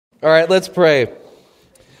All right, let's pray.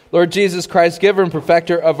 Lord Jesus Christ, giver and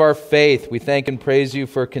perfecter of our faith, we thank and praise you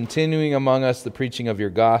for continuing among us the preaching of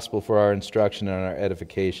your gospel for our instruction and our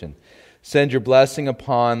edification. Send your blessing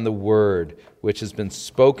upon the word which has been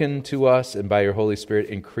spoken to us, and by your Holy Spirit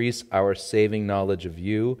increase our saving knowledge of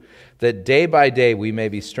you, that day by day we may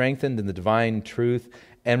be strengthened in the divine truth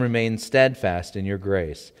and remain steadfast in your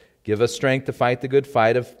grace. Give us strength to fight the good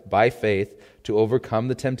fight by faith, to overcome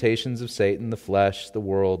the temptations of Satan, the flesh, the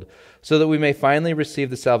world, so that we may finally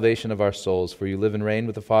receive the salvation of our souls. For you live and reign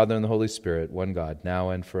with the Father and the Holy Spirit, one God,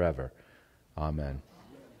 now and forever. Amen.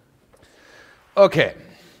 Okay,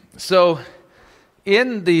 so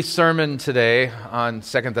in the sermon today on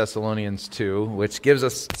 2 Thessalonians 2, which gives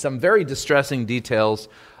us some very distressing details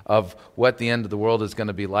of what the end of the world is going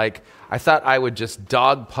to be like, I thought I would just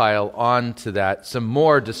dogpile onto that some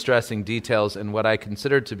more distressing details in what I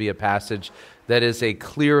consider to be a passage that is a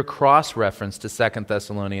clear cross-reference to 2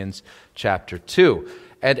 Thessalonians chapter 2.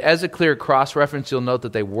 And as a clear cross-reference, you'll note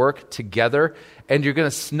that they work together, and you're going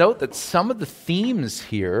to note that some of the themes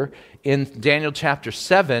here in Daniel chapter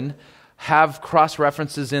 7 have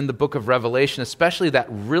cross-references in the book of Revelation, especially that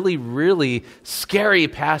really, really scary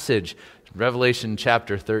passage, Revelation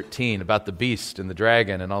chapter 13, about the beast and the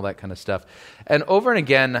dragon and all that kind of stuff. And over and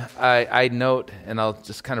again, I note, and I'll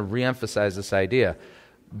just kind of reemphasize this idea,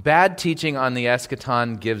 bad teaching on the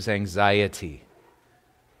Eschaton gives anxiety.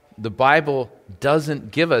 The Bible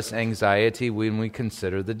doesn't give us anxiety when we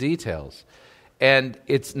consider the details. And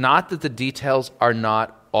it's not that the details are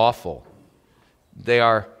not awful. They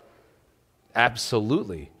are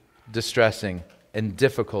absolutely distressing and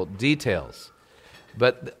difficult details.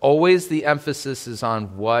 But always the emphasis is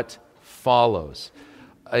on what follows.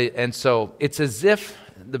 And so it's as if,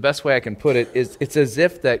 the best way I can put it is, it's as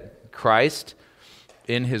if that Christ,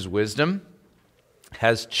 in his wisdom,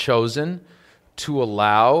 has chosen to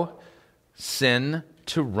allow sin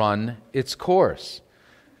to run its course.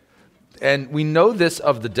 And we know this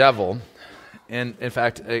of the devil. And in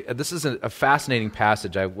fact, this is a fascinating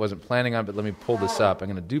passage I wasn't planning on, but let me pull this up. I'm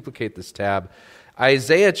going to duplicate this tab.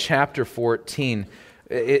 Isaiah chapter 14,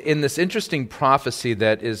 in this interesting prophecy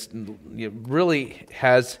that is really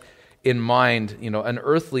has in mind, an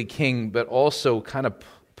earthly king, but also kind of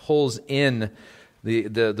pulls in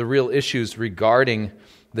the real issues regarding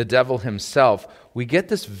the devil himself. We get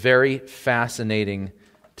this very fascinating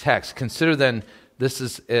text. Consider then this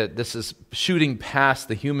is shooting past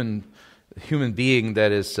the human being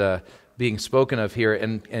that is being spoken of here,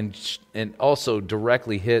 and also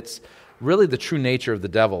directly hits really the true nature of the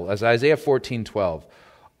devil, as Isaiah 14:12.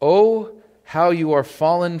 "Oh, how you are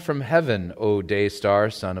fallen from heaven, O day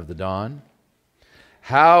star, son of the dawn!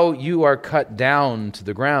 How you are cut down to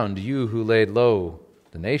the ground, you who laid low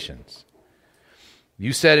the nations!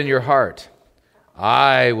 You said in your heart,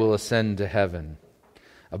 I will ascend to heaven,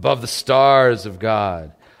 above the stars of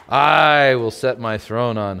God. I will set my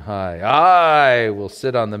throne on high. I will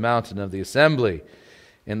sit on the mountain of the assembly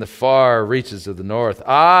in the far reaches of the north.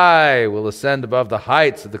 I will ascend above the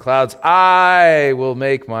heights of the clouds. I will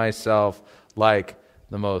make myself like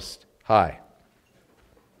the Most High."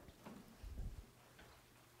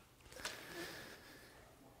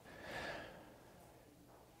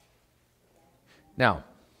 Now,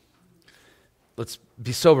 let's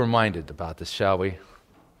be sober-minded about this, shall we?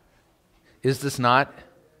 Is this not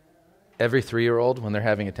every 3-year-old when they're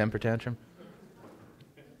having a temper tantrum?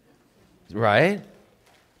 Right?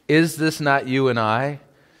 Is this not you and I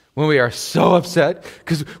when we are so upset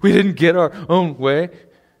because we didn't get our own way?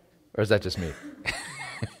 Or is that just me?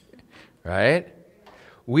 Right?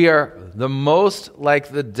 We are the most like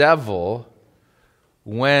the devil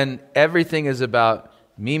when everything is about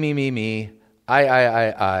me,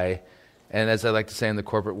 I. And as I like to say in the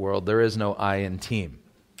corporate world, there is no I in team,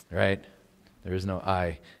 right? There is no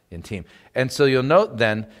I in team. And so you'll note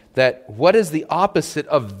then that what is the opposite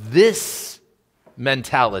of this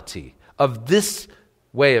mentality, of this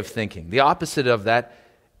way of thinking? The opposite of that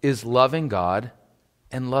is loving God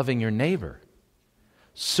and loving your neighbor.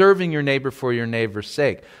 Serving your neighbor for your neighbor's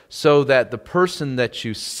sake, so that the person that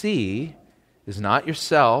you see is not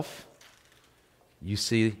yourself. You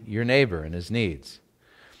see your neighbor and his needs.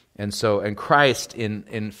 And Christ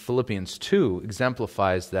in Philippians 2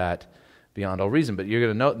 exemplifies that beyond all reason. But you're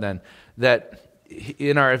going to note then that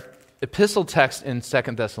in our epistle text in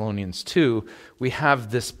 2 Thessalonians 2, we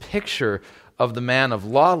have this picture of the man of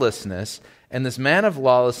lawlessness, and this man of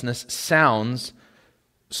lawlessness sounds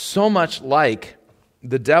so much like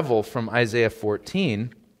the devil from Isaiah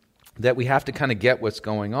 14 that we have to kind of get what's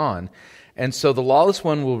going on. And so the lawless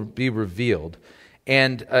one will be revealed,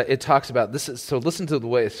 And it talks about this. So listen to the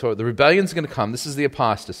way. So the rebellion's going to come. This is the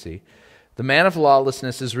apostasy. The man of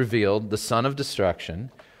lawlessness is revealed, the son of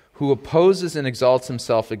destruction, who opposes and exalts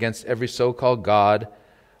himself against every so-called God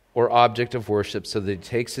or object of worship, so that he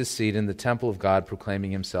takes his seat in the temple of God,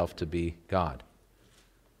 proclaiming himself to be God.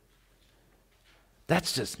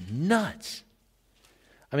 That's just nuts.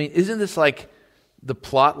 I mean, isn't this like the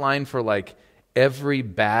plot line for like every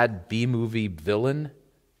bad B-movie villain?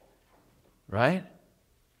 Right?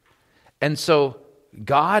 And so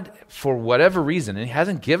God, for whatever reason, and he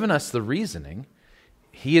hasn't given us the reasoning,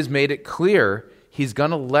 he has made it clear he's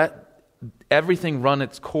going to let everything run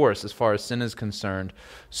its course as far as sin is concerned,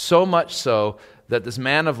 so much so that this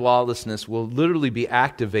man of lawlessness will literally be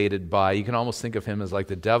activated by, you can almost think of him as like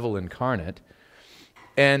the devil incarnate,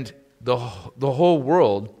 and the whole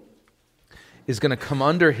world is going to come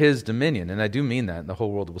under his dominion, and I do mean that, in the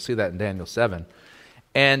whole world. We'll see that in Daniel 7.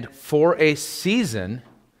 And for a season,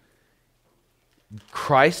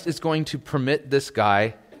 Christ is going to permit this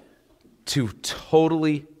guy to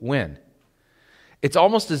totally win. It's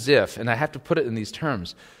almost as if, and I have to put it in these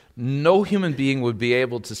terms, no human being would be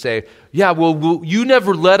able to say, yeah, well, you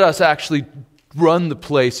never let us actually run the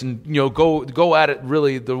place and go at it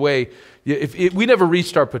really the way, we never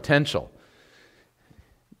reached our potential.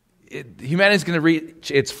 Humanity's going to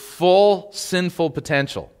reach its full sinful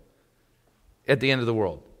potential at the end of the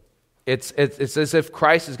world. It's as if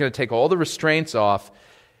Christ is going to take all the restraints off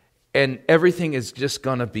and everything is just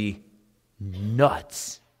going to be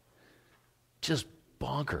nuts. Just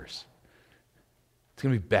bonkers. It's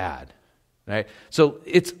going to be bad. Right? So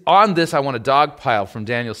it's on this I want to dogpile from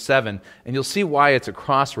Daniel 7, and you'll see why it's a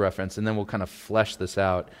cross-reference, and then we'll kind of flesh this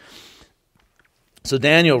out. So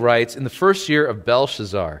Daniel writes, in the first year of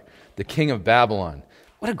Belshazzar, the king of Babylon.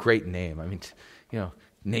 What a great name. I mean,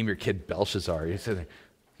 name your kid Belshazzar. You said,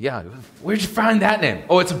 yeah, where'd you find that name?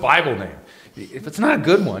 Oh, it's a Bible name. If it's not a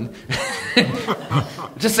good one,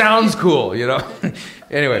 it just sounds cool,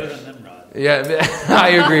 Anyway. Yeah,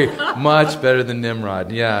 I agree. Much better than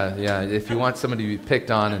Nimrod. Yeah. If you want somebody to be picked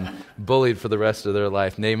on and bullied for the rest of their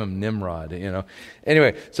life, name him Nimrod,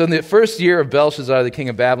 Anyway, so in the first year of Belshazzar, the king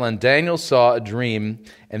of Babylon, Daniel saw a dream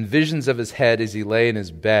and visions of his head as he lay in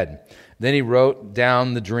his bed. Then he wrote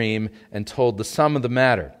down the dream and told the sum of the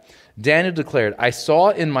matter. Daniel declared, I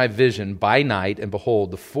saw in my vision by night, and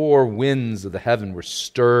behold, the four winds of the heaven were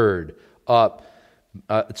stirred up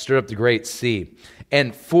the great sea.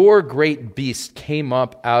 And four great beasts came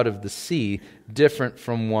up out of the sea, different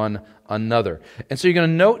from one another. And so you're going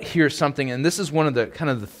to note here something, and this is one of the kind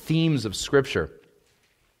of the themes of Scripture.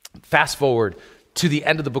 Fast forward to the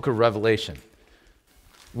end of the book of Revelation.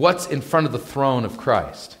 What's in front of the throne of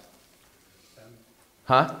Christ?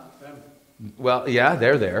 Huh? Well, yeah,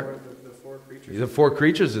 they're there. The four creatures. The four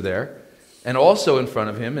creatures are there. And also in front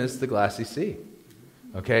of him is the glassy sea.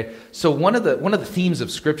 Okay? So one of the themes of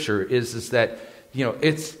Scripture is that,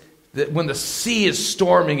 it's that when the sea is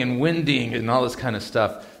storming and winding and all this kind of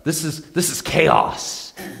stuff, this is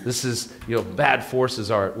chaos. This is, bad forces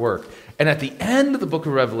are at work. And at the end of the book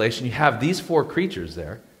of Revelation, you have these four creatures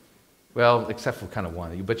there. Well, except for kind of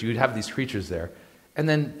one, but you'd have these creatures there.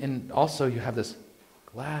 And also you have this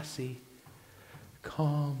glassy,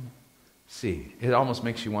 calm sea. It almost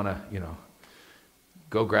makes you want to,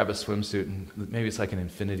 go grab a swimsuit and maybe it's like an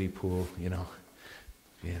infinity pool,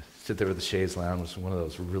 Yeah, sit there with the chaise lounge, one of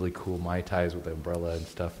those really cool Mai Tais with the umbrella and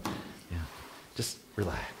stuff. Yeah, just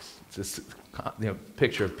relax. It's just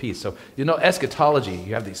picture of peace. So eschatology.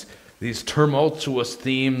 You have these tumultuous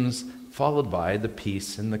themes followed by the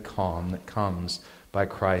peace and the calm that comes by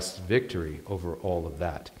Christ's victory over all of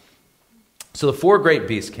that. So the four great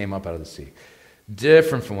beasts came up out of the sea,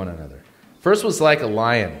 different from one another. First was like a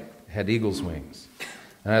lion, it had eagle's wings.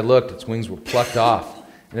 And I looked, its wings were plucked off,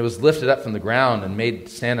 and it was lifted up from the ground and made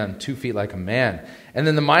to stand on 2 feet like a man. And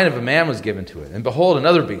then the mind of a man was given to it. And behold,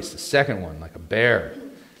 another beast, the second one, like a bear.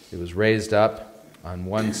 It was raised up on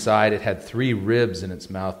one side. It had 3 ribs in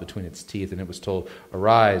its mouth between its teeth, and it was told,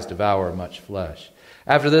 arise, devour much flesh.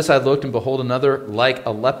 After this I looked, and behold, another like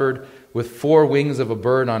a leopard with 4 wings of a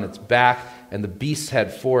bird on its back, and the beast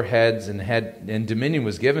had 4 heads, and dominion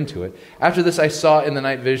was given to it. After this I saw in the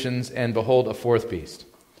night visions, and behold, a 4th beast.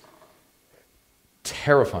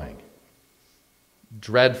 Terrifying,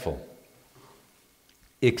 dreadful,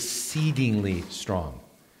 exceedingly strong.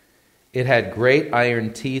 It had great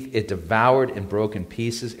iron teeth. It devoured and broke in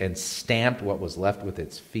pieces and stamped what was left with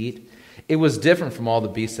its feet. It was different from all the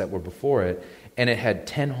beasts that were before it, and it had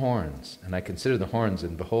 10 horns. And I considered the horns,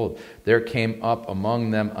 and behold, there came up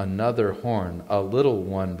among them another horn, a little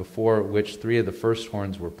one, before which 3 of the first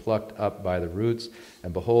horns were plucked up by the roots.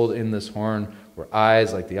 And behold, in this horn were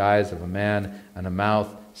eyes like the eyes of a man, and a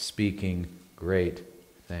mouth speaking great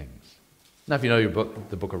things. Now, if you know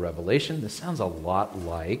the book of Revelation, this sounds a lot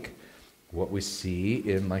like what we see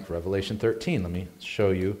in like Revelation 13. Let me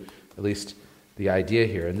show you at least the idea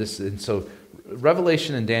here. And so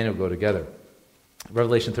Revelation and Daniel go together.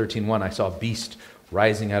 Revelation 13:1, I saw a beast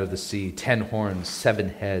rising out of the sea, 10 horns, 7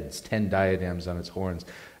 heads, 10 diadems on its horns,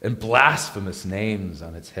 and blasphemous names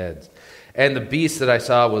on its heads. And the beast that I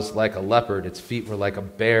saw was like a leopard, its feet were like a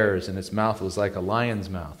bear's, and its mouth was like a lion's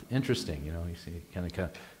mouth. Interesting, you see, kind of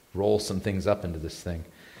roll some things up into this thing.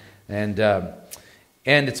 And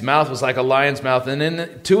its mouth was like a lion's mouth,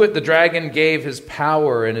 and to it the dragon gave his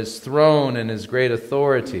power and his throne and his great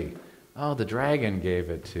authority. Oh, the dragon gave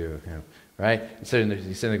it to him. Right? He's sitting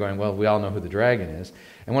there going, well, we all know who the dragon is.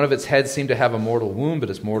 And one of its heads seemed to have a mortal wound, but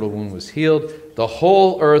its mortal wound was healed. The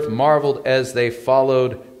whole earth marveled as they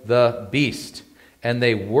followed the beast. And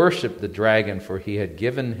they worshipped the dragon, for he had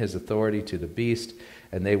given his authority to the beast.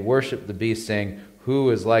 And they worshipped the beast, saying, who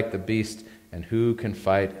is like the beast, and who can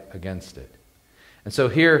fight against it? And so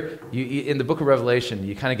here, in the book of Revelation,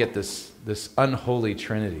 you kind of get this unholy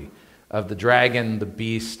trinity of the dragon, the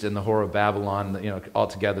beast, and the whore of Babylon, all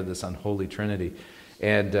together, this unholy trinity.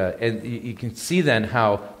 And you can see then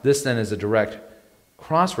how this then is a direct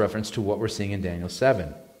cross-reference to what we're seeing in Daniel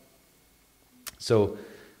 7. So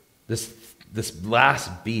this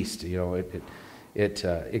last beast, I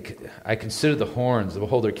considered the horns.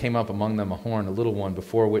 Behold, there came up among them a horn, a little one,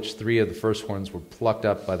 before which 3 of the first horns were plucked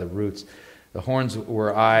up by the roots. The horns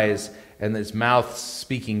were eyes, and his mouth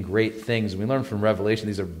speaking great things. We learn from Revelation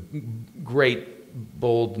these are great,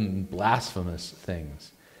 bold, and blasphemous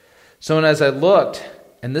things. So and as I looked,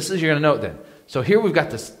 and this is, you're going to note then, so here we've got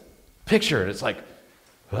this picture, and it's like,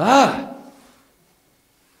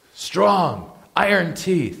 strong, iron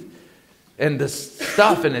teeth, and this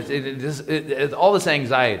stuff, and it's all this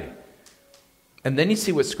anxiety. And then you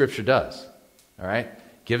see what Scripture does, all right?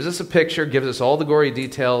 Gives us a picture, gives us all the gory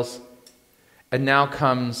details, and now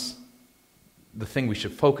comes the thing we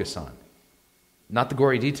should focus on. Not the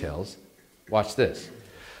gory details. Watch this.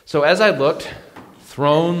 So as I looked,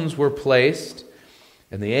 thrones were placed,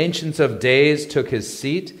 and the Ancient of Days took his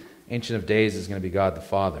seat. Ancient of Days is going to be God the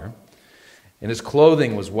Father. And his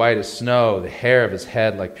clothing was white as snow, the hair of his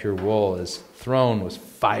head like pure wool. His throne was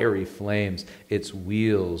fiery flames. Its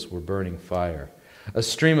wheels were burning fire. A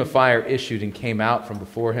stream of fire issued and came out from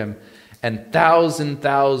before him, and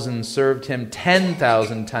 1,000 served him.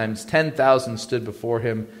 10,000 times 10,000 stood before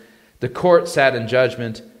him. The court sat in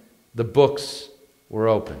judgment. The books were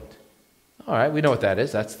opened. All right, we know what that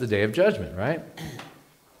is. That's the day of judgment, right?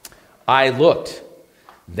 I looked.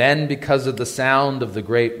 Then, because of the sound of the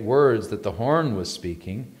great words that the horn was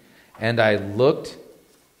speaking, and I looked,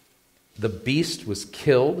 the beast was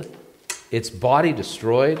killed, its body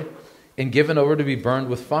destroyed, and given over to be burned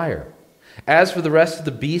with fire. As for the rest of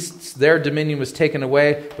the beasts, their dominion was taken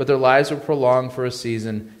away, but their lives were prolonged for a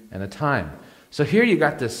season and a time. So here you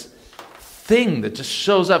got this thing that just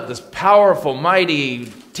shows up, this powerful, mighty,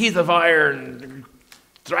 teeth of iron,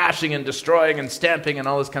 thrashing and destroying and stamping and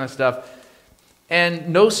all this kind of stuff. And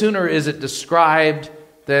no sooner is it described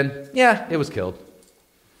than, yeah, it was killed.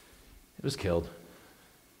 It was killed.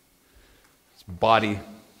 Its body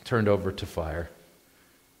turned over to fire.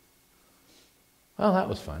 Well, that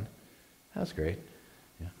was fun. That was great.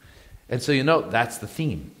 Yeah. And so that's the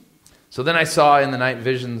theme. So then I saw in the night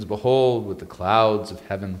visions, behold, with the clouds of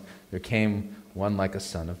heaven, there came one like a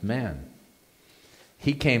son of man.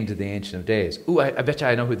 He came to the Ancient of Days. Ooh, I bet you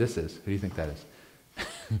I know who this is. Who do you think that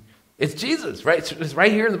is? It's Jesus, right? It's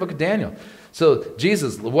right here in the book of Daniel. So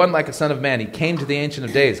Jesus, the one like a son of man, he came to the Ancient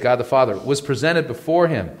of Days, God the Father, was presented before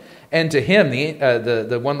him. And to him,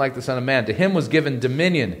 the one like the son of man, to him was given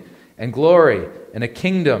dominion and glory and a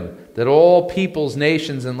kingdom that all peoples,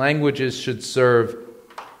 nations, and languages should serve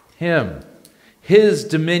him. His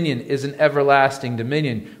dominion is an everlasting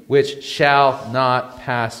dominion which shall not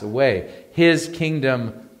pass away. His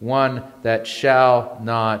kingdom, one that shall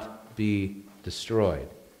not be destroyed.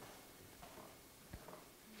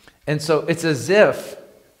 And so it's as if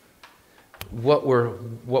what we're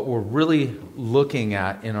really looking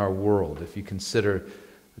at in our world, if you consider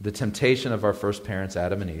the temptation of our first parents,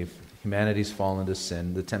 Adam and Eve, humanity's fallen into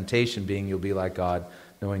sin, the temptation being you'll be like God,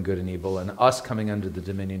 knowing good and evil, and us coming under the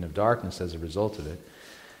dominion of darkness as a result of it.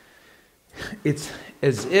 It's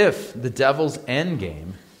as if the devil's end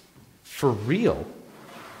game, for real,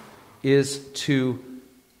 is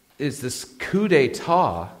this coup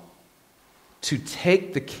d'etat to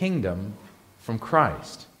take the kingdom from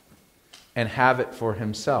Christ and have it for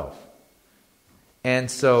himself.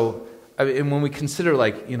 And so and when we consider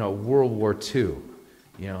World War II,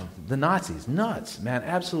 the Nazis, nuts, man,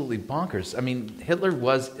 absolutely bonkers. I mean, Hitler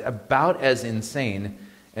was about as insane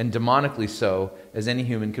and demonically so as any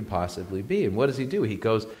human could possibly be. And what does he do? He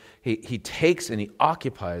goes, he takes and he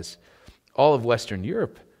occupies all of Western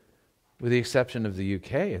Europe, with the exception of the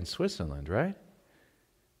UK and Switzerland, right?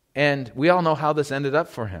 And we all know how this ended up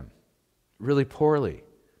for him. Really poorly.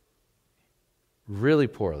 Really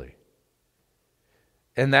poorly.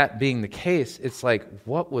 And that being the case, it's like,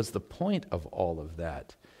 what was the point of all of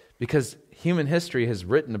that? Because human history has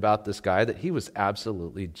written about this guy that he was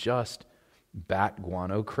absolutely just bat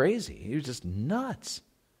guano crazy. He was just nuts.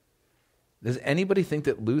 Does anybody think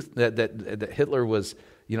that that Hitler was,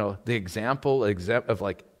 the example of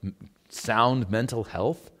like sound mental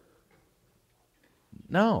health?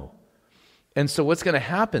 No. And so what's going to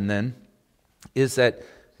happen then is that,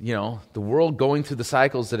 the world going through the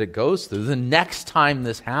cycles that it goes through, the next time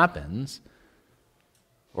this happens,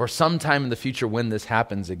 or sometime in the future when this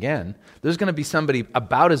happens again, there's going to be somebody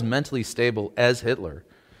about as mentally stable as Hitler,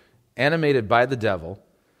 animated by the devil,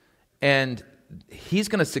 and he's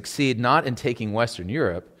going to succeed not in taking Western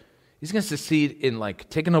Europe, he's going to succeed in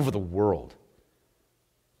taking over the world.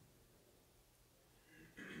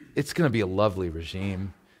 It's going to be a lovely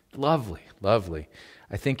regime. Lovely, lovely.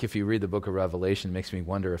 I think if you read the book of Revelation, it makes me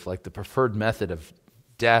wonder if the preferred method of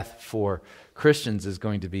death for Christians is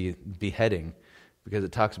going to be beheading, because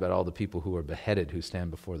it talks about all the people who are beheaded who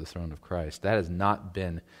stand before the throne of Christ. That has not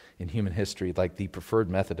been in human history the preferred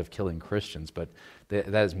method of killing Christians, but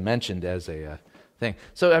that is mentioned as a thing.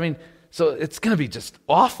 So it's going to be just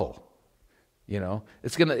awful.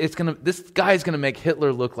 This guy's going to make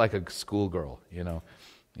Hitler look like a schoolgirl.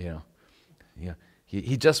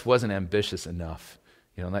 He just wasn't ambitious enough.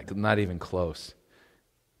 Not even close.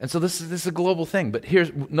 And so this is a global thing. But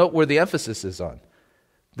note where the emphasis is on.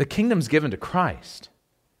 The kingdom's given to Christ,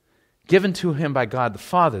 given to him by God the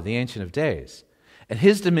Father, the Ancient of Days. And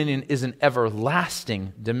his dominion is an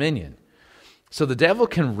everlasting dominion. So the devil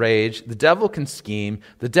can rage, the devil can scheme,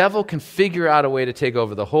 the devil can figure out a way to take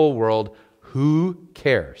over the whole world. Who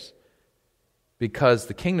cares? Because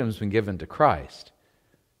the kingdom's been given to Christ.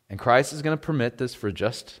 And Christ is going to permit this for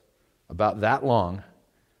just about that long,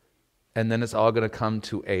 and then it's all going to come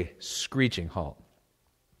to a screeching halt.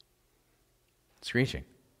 Screeching.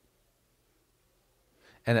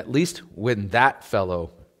 And at least when that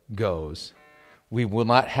fellow goes, we will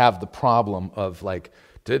not have the problem of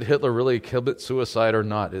did Hitler really commit suicide or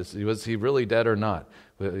not? Was he really dead or not?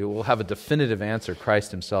 We'll have a definitive answer.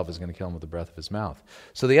 Christ himself is going to kill him with the breath of his mouth.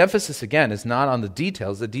 So the emphasis, again, is not on the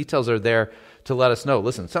details. The details are there to let us know,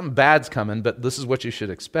 listen, something bad's coming, but this is what you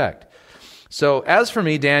should expect. So as for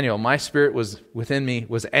me, Daniel, my spirit within me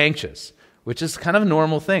was anxious, which is kind of a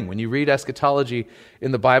normal thing. When you read eschatology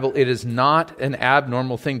in the Bible, it is not an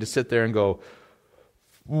abnormal thing to sit there and go,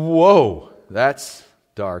 whoa, that's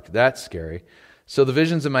dark, that's scary. So the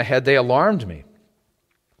visions in my head, they alarmed me.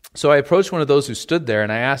 So I approached one of those who stood there,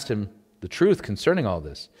 and I asked him the truth concerning all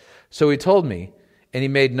this. So he told me, and he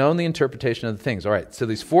made known the interpretation of the things. All right, so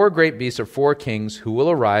these 4 great beasts are 4 kings who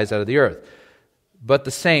will arise out of the earth. But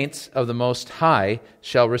the saints of the Most High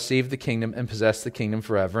shall receive the kingdom and possess the kingdom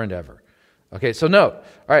forever and ever. Okay, so note,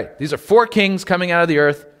 all right, these are 4 kings coming out of the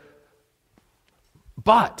earth,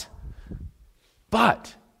 but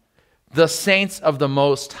the saints of the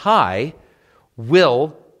Most High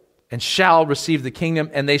will and shall receive the kingdom,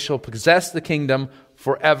 and they shall possess the kingdom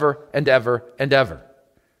forever and ever and ever.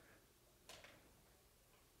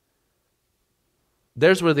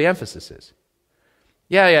 There's where the emphasis is.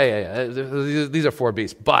 Yeah. These are 4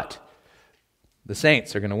 beasts, but the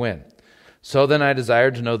saints are going to win. So then I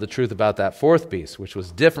desired to know the truth about that 4th beast, which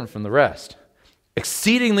was different from the rest.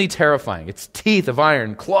 Exceedingly terrifying, its teeth of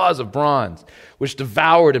iron, claws of bronze, which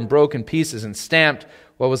devoured and broke in pieces and stamped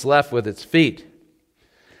what was left with its feet.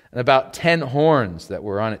 And about 10 horns that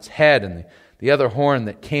were on its head, and the other horn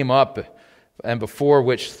that came up, and before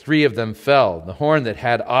which 3 of them fell. The horn that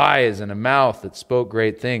had eyes and a mouth that spoke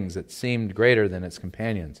great things, that seemed greater than its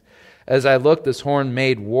companions. As I looked, this horn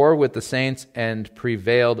made war with the saints and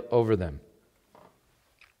prevailed over them.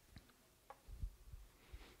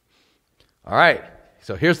 All right,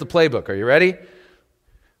 so here's the playbook. Are you ready?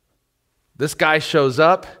 This guy shows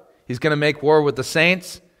up. He's going to make war with the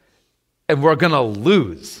saints, and we're going to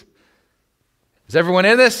lose. Is everyone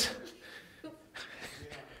in this?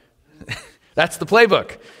 That's the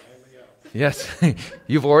playbook. Yes,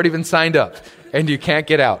 you've already been signed up, and you can't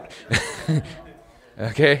get out.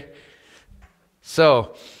 Okay?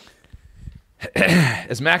 So,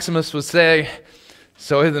 as Maximus would say,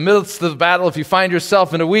 so in the midst of the battle, if you find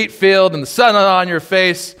yourself in a wheat field and the sun on your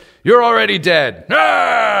face, You're already dead.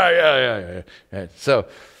 Ah, yeah. Right. So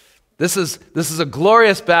this is a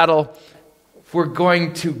glorious battle. We're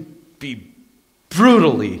going to be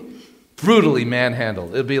brutally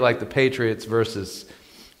manhandled. It'll be like the Patriots versus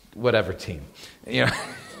whatever team. You know,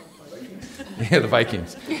 yeah, the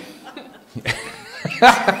Vikings.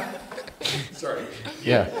 Sorry.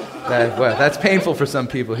 Yeah, that's painful for some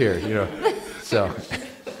people here. You know, so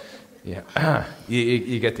yeah,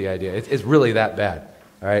 you get the idea. It's really that bad.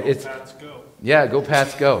 All right, Go Pats, go. Yeah, go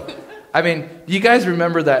Pats, go. I mean, you guys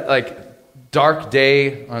remember that like dark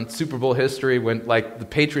day on Super Bowl history when like the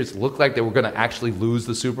Patriots looked like they were going to actually lose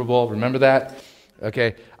the Super Bowl? Remember that?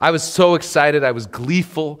 Okay, I was so excited. I was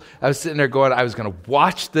gleeful. I was sitting there going, I was going to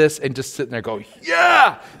watch this and just sitting there going,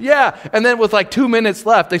 yeah. And then with like 2 minutes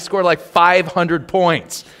left, they scored like 500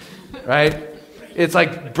 points, right? It's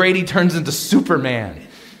like Brady turns into Superman.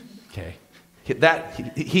 Okay,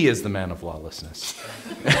 he is the man of lawlessness.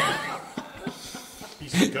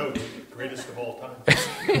 He's the GOAT, greatest of all time.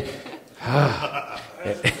 I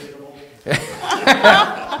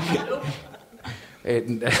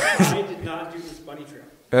did not do this bunny trail.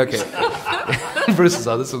 Okay. Bruce is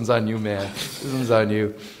on. This one's on you, man. This one's on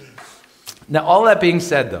you. Now, all that being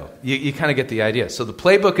said, though, you kind of get the idea. So the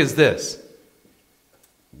playbook is this.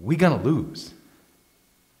 We're going to lose.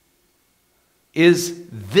 Is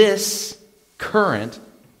this current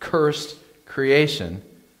cursed creation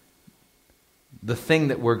the thing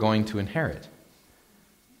that we're going to inherit?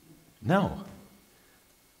 No.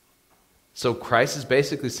 So Christ has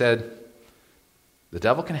basically said, the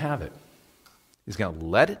devil can have it. He's going to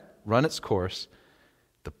let it run its course.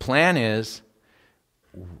 The plan is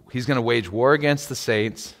he's going to wage war against the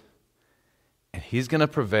saints, and he's going to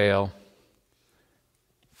prevail,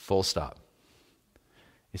 full stop.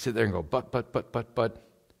 You sit there and go, but.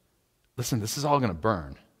 Listen, this is all going to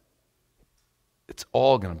burn. It's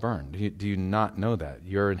all going to burn. Do you not know that?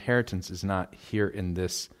 Your inheritance is not here in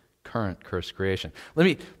this current cursed creation.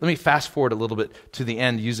 Let me fast forward a little bit to the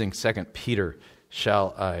end using 2 Peter,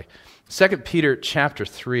 shall I? 2 Peter chapter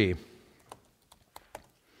 3.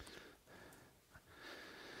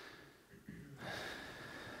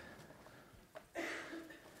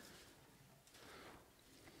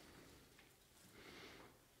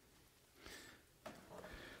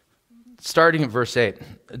 Starting at verse 8.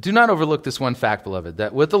 Do not overlook this one fact, beloved,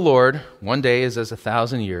 that with the Lord, 1 day is as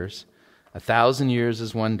 1,000 years, 1,000 years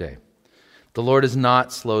is 1 day. The Lord is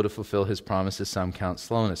not slow to fulfill his promises, some count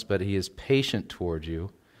slowness, but he is patient toward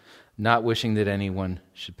you, not wishing that anyone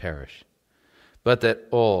should perish, but that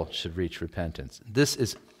all should reach repentance. This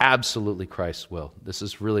is absolutely Christ's will. This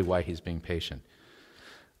is really why he's being patient.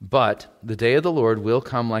 But the day of the Lord will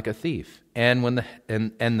come like a thief, and when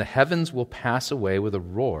the heavens will pass away with a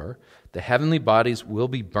roar, the heavenly bodies will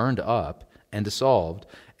be burned up and dissolved,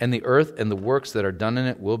 and the earth and the works that are done in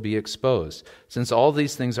it will be exposed. Since all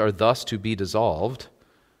these things are thus to be dissolved,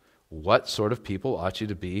 what sort of people ought you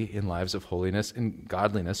to be in lives of holiness and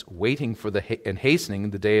godliness, waiting for and hastening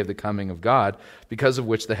the day of the coming of God, because of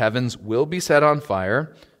which the heavens will be set on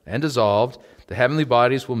fire and dissolved, the heavenly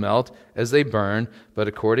bodies will melt as they burn, but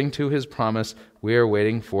according to his promise, we are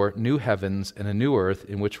waiting for new heavens and a new earth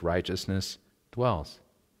in which righteousness dwells.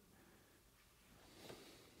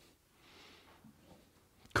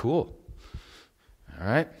 Cool. All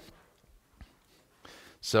right.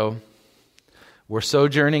 So, we're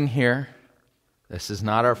sojourning here. This is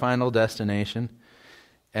not our final destination.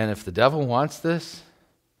 And if the devil wants this,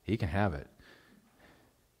 he can have it.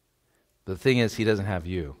 The thing is, he doesn't have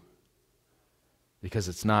you. Because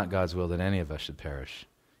it's not God's will that any of us should perish.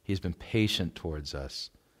 He's been patient towards us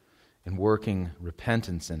in working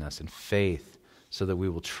repentance in us and faith so that we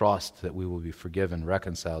will trust that we will be forgiven,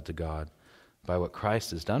 reconciled to God by what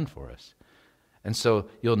Christ has done for us. And so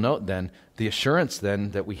you'll note then, the assurance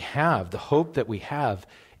then that we have, the hope that we have,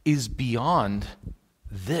 is beyond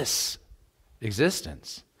this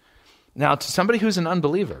existence. Now, to somebody who's an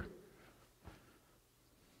unbeliever,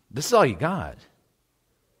 this is all you got.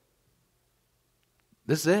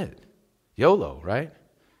 This is it. YOLO, right?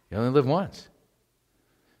 You only live once.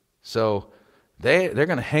 So they're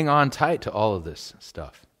going to hang on tight to all of this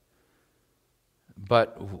stuff.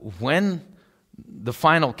 But when the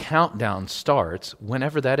final countdown starts,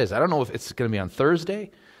 whenever that is, I don't know if it's going to be on Thursday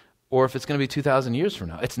or if it's going to be 2,000 years from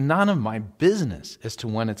now. It's none of my business as to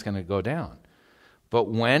when it's going to go down. But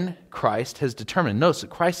when Christ has determined, notice that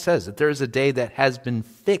Christ says that there is a day that has been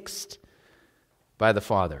fixed by the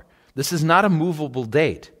Father. This is not a movable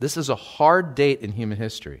date. This is a hard date in human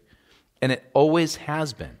history. And it always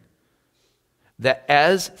has been. that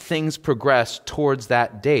as things progress towards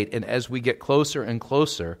that date, and as we get closer and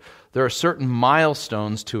closer, there are certain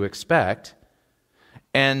milestones to expect,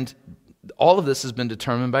 and all of this has been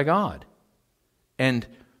determined by God. And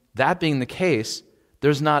that being the case,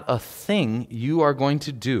 there's not a thing you are going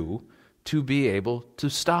to do to be able to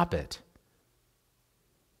stop it.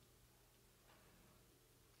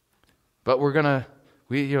 But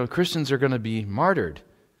Christians are going to be martyred.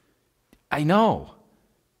 I know.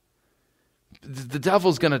 The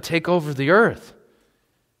devil's going to take over the earth.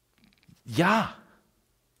 Yeah.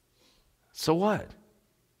 So what?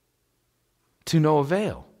 To no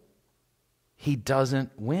avail. He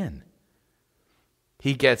doesn't win.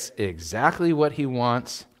 He gets exactly what he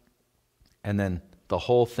wants, and then the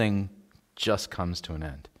whole thing just comes to an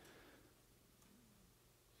end.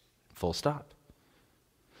 Full stop.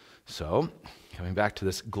 So, coming back to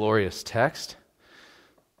this glorious text,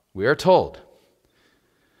 we are told,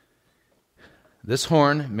 this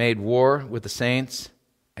horn made war with the saints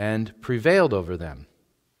and prevailed over them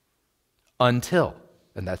until,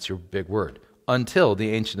 and that's your big word, until the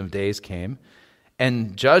Ancient of Days came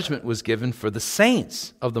and judgment was given for the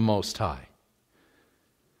saints of the Most High.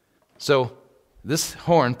 So this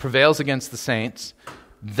horn prevails against the saints,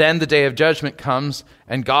 then the day of judgment comes,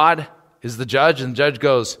 and God is the judge, and the judge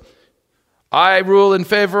goes, I rule in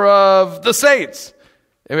favor of the saints.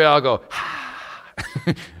 And we all go,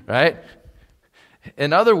 right?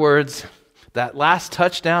 In other words, that last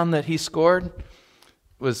touchdown that he scored,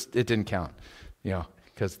 it didn't count,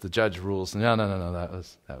 because the judge rules. No, that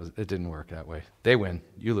was it didn't work that way. They win,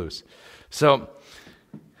 you lose. So,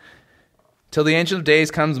 till the Ancient of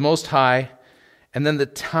Days comes Most High, and then the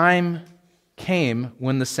time came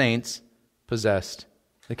when the saints possessed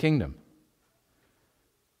the kingdom.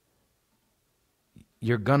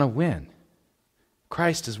 You're gonna win.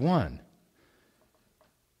 Christ has won.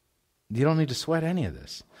 You don't need to sweat any of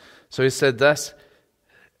this. So he said, thus,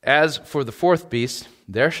 as for the fourth beast,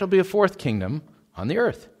 there shall be a fourth kingdom on the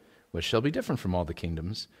earth, which shall be different from all the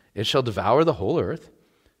kingdoms. It shall devour the whole earth,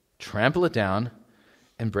 trample it down,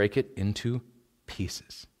 and break it into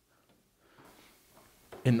pieces.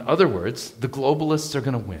 In other words, the globalists are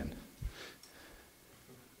going to win.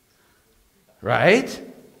 Right?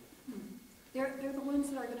 They're the ones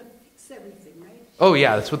that are going to fix everything, right? Oh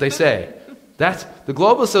yeah, that's what they say. The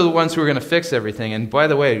globalists are the ones who are going to fix everything. And by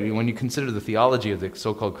the way, when you consider the theology of the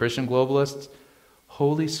so-called Christian globalists,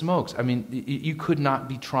 holy smokes. I mean, you could not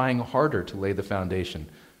be trying harder to lay the foundation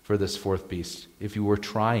for this fourth beast if you were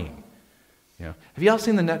trying. Have you all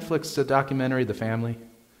seen the Netflix documentary, The Family?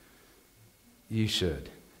 You should.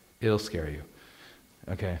 It'll scare you.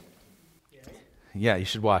 Okay? Yeah, you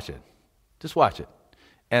should watch it. Just watch it.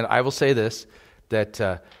 And I will say this,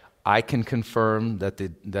 that I can confirm that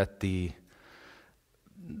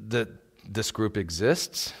this group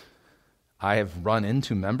exists. I have run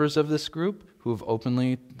into members of this group who have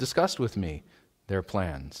openly discussed with me their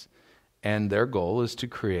plans. And their goal is to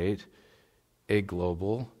create a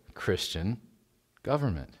global Christian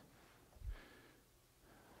government.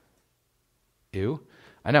 Ew.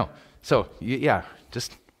 I know. So, yeah,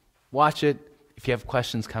 just watch it. If you have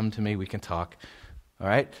questions, come to me. We can talk. All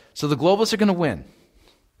right? So the globalists are going to win.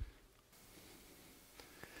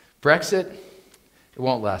 Brexit, it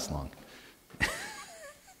won't last long.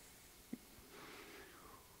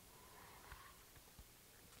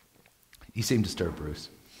 You seem disturbed, Bruce.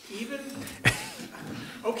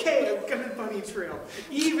 Okay, I've got a bunny trail.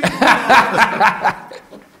 Even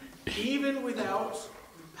without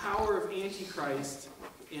the power of Antichrist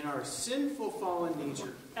in our sinful fallen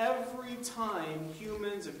nature, every time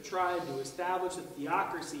humans have tried to establish a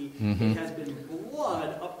theocracy, it has been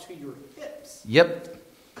blood up to your hips. Yep.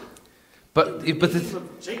 But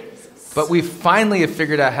we finally have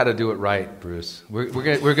figured out how to do it right, Bruce. We're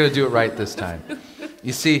going to do it right this time.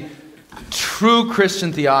 You see, true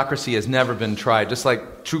Christian theocracy has never been tried, just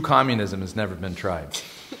like true communism has never been tried.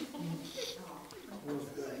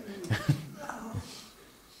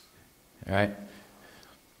 All right?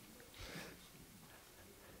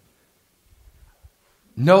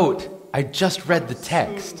 Note, I just read the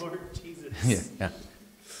text. Lord Jesus. Yeah.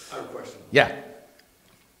 I have a question. Yeah.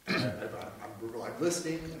 I'm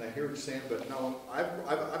listening and I hear what you're saying, but no, I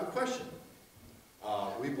have a question.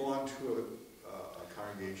 We belong to a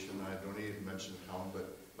congregation, I don't need to mention the town,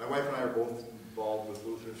 but my wife and I are both involved with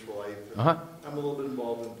Lutherans for Life. And I'm a little bit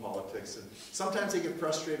involved in politics, and sometimes they get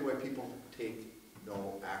frustrated why people take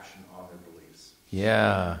no action on their beliefs.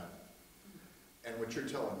 Yeah. And what you're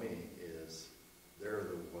telling me is they're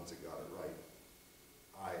the ones that got it right.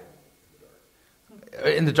 I am in the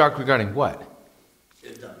dark. In the dark regarding what?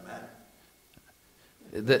 It doesn't matter.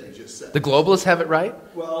 you just said. The globalists have it right?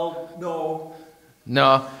 Well, no.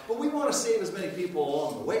 No. But we want to save as many people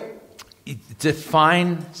along the way.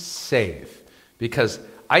 Define save. Because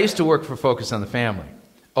I used to work for Focus on the Family.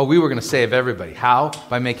 Oh, we were going to save everybody. How?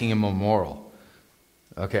 By making him immoral.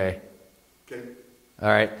 Okay? Okay. All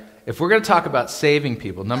right? If we're going to talk about saving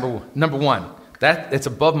people, number one, it's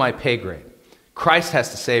above my pay grade. Christ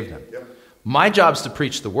has to save them. Yep. My job is to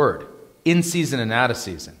preach the word, in season and out of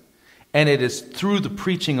season. And it is through the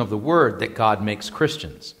preaching of the word that God makes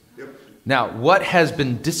Christians. Yep. Now, what has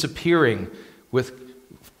been disappearing with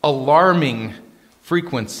alarming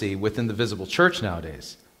frequency within the visible church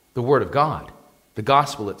nowadays? The word of God, the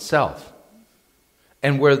gospel itself.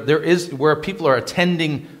 And where people are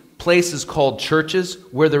attending places called churches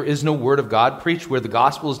where there is no word of God preached, where the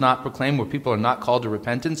gospel is not proclaimed, where people are not called to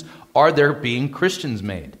repentance, are there being Christians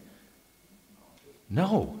made?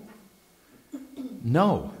 No.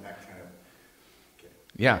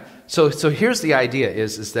 Yeah. So here's the idea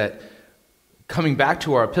is that coming back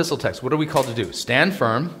to our epistle text, what are we called to do? Stand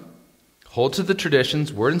firm, hold to the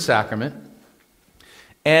traditions, word and sacrament,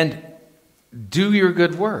 and do your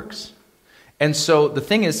good works. And so the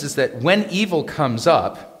thing is that when evil comes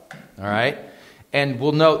up, all right, and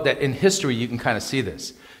we'll note that in history you can kind of see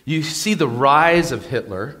this. You see the rise of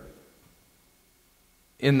Hitler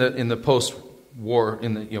in the post-war,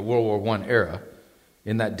 in the World War I era,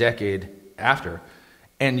 in that decade after.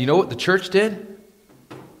 And you know what the church did?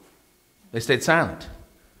 They stayed silent.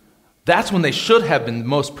 That's when they should have been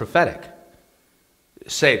most prophetic.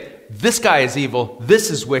 Say, this guy is evil, this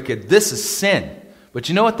is wicked, this is sin. But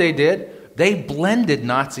you know what they did? They blended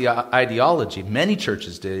Nazi ideology. Many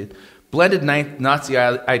churches did. Blended Nazi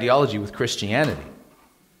ideology with Christianity.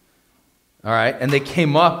 All right? And they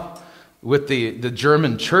came up with the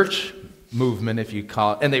German church movement, if you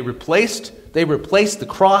call it, and they replaced the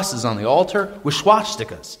crosses on the altar with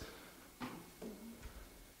swastikas.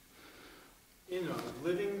 In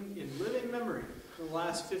living memory, for the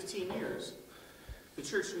last 15 years, the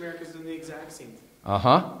Church in America has done the exact same thing.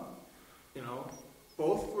 Uh-huh.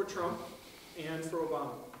 Both for Trump and for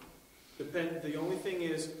Obama. The only thing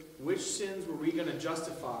is, which sins were we going to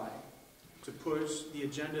justify to push the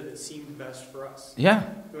agenda that seemed best for us? Yeah.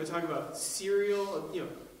 When we talk about serial,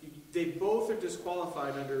 they both are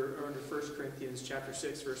disqualified under 1 Corinthians chapter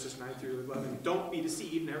 6, verses 9 through 11. Don't be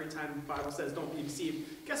deceived. And every time the Bible says don't be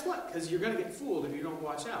deceived, guess what? Because you're going to get fooled if you don't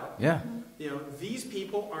watch out. Yeah. These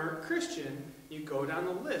people aren't Christian. You go down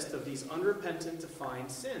the list of these unrepentant, defined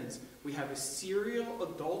sins. We have a serial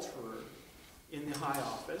adulterer in the high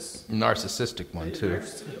office. Narcissistic one, too.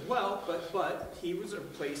 Well, but he was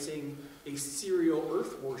replacing a serial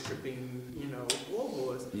earth-worshipping,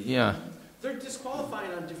 globalist. Yeah. They're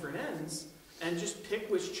disqualifying on different ends and just pick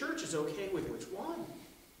which church is okay with which one,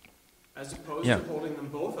 as opposed to holding them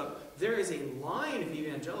both up. There is a line of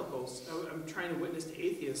evangelicals. I'm trying to witness to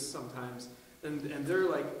atheists sometimes, and they're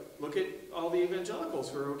like, look at all the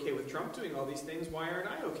evangelicals who are okay with Trump doing all these things. Why aren't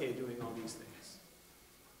I okay doing all these things?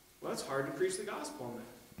 Well, it's hard to preach the gospel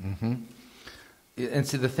on that. Mm-hmm. And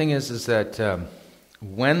see, the thing is that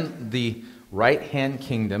when the right-hand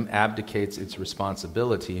kingdom abdicates its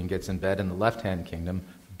responsibility and gets in bed in the left-hand kingdom,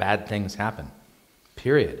 bad things happen.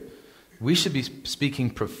 Period. We should be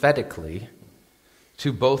speaking prophetically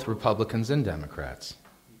to both Republicans and Democrats.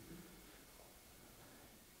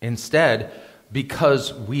 Instead,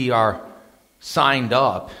 because we are signed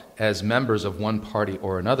up as members of one party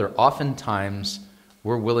or another, oftentimes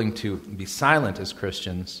we're willing to be silent as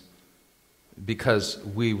Christians because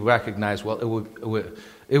we recognize, well,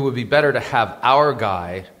 it would be better to have our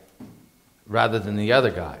guy rather than the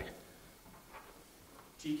other guy.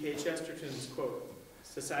 G.K. Chesterton's quote,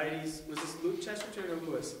 societies, was this Luke Chesterton or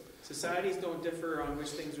Lewis? Societies don't differ on which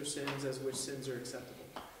things are sins as which sins are acceptable.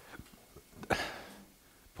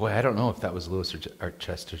 Boy, I don't know if that was Lewis or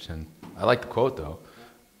Chesterton. I like the quote, though.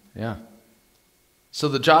 Yeah. So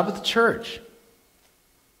the job of the church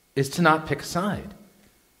is to not pick a side.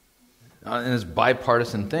 And it's a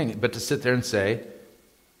bipartisan thing, but to sit there and say,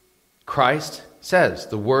 Christ says,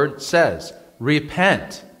 the Word says,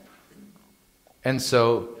 repent. And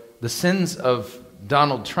so the sins of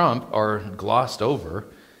Donald Trump are glossed over.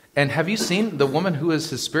 And have you seen the woman who is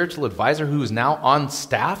his spiritual advisor who is now on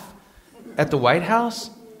staff at the White House?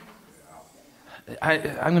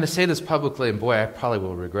 I'm going to say this publicly, and boy, I probably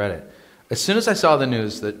will regret it. As soon as I saw the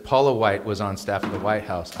news that Paula White was on staff at the White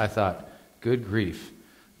House, I thought, good grief,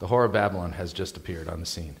 the whore of Babylon has just appeared on the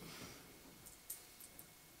scene.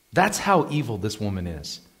 That's how evil this woman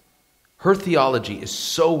is. Her theology is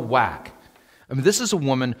so whack. I mean, this is a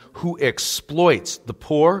woman who exploits the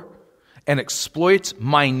poor and exploits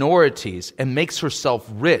minorities and makes herself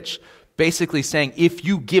rich, basically saying, if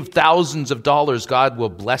you give thousands of dollars, God will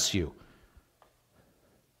bless you.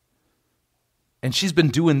 And she's been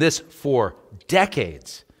doing this for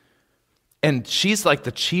decades. And she's like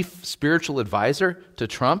the chief spiritual advisor to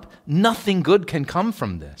Trump. Nothing good can come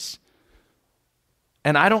from this.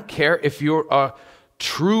 And I don't care if you're a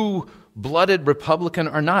true-blooded Republican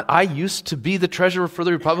or not. I used to be the treasurer for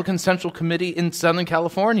the Republican Central Committee in Southern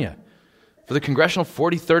California, for the congressional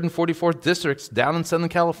 43rd and 44th districts down in Southern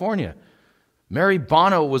California. Mary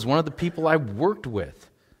Bono was one of the people I worked with.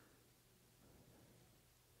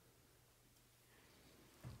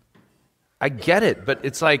 I get it, but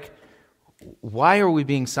it's like, why are we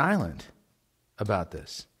being silent about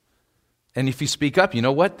this? And if you speak up, you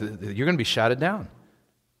know what? You're going to be shouted down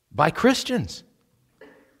by Christians.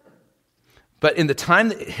 But in the time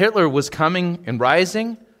that Hitler was coming and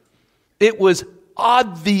rising, it was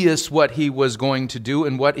obvious what he was going to do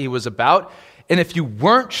and what he was about. And if you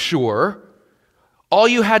weren't sure, all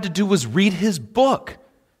you had to do was read his book.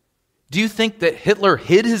 Do you think that Hitler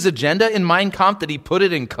hid his agenda in Mein Kampf, that he put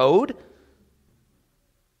it in code?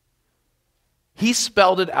 He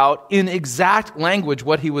spelled it out in exact language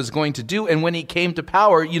what he was going to do. And when he came to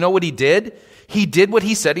power, you know what he did? He did what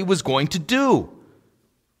he said he was going to do.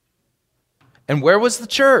 And where was the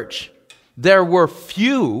church? There were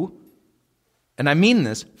few, and I mean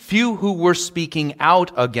this, few who were speaking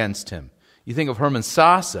out against him. You think of Herman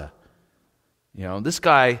Sasse. You know, this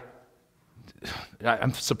guy,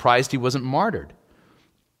 I'm surprised he wasn't martyred.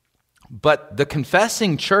 But the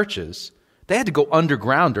confessing churches, they had to go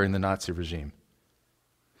underground during the Nazi regime.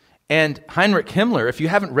 And Heinrich Himmler, if you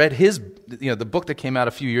haven't read his, the book that came out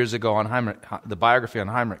a few years ago on the biography on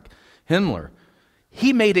Heinrich Himmler,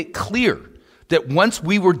 he made it clear that once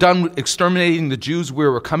we were done exterminating the Jews, we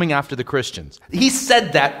were coming after the Christians. He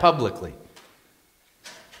said that publicly.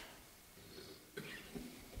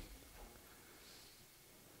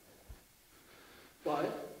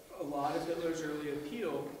 But a lot of Hitler's early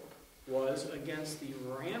appeal was against the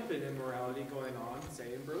rampant immorality going on,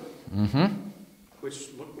 say, in Berlin. Mm-hmm.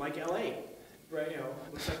 Which looked like L.A., right?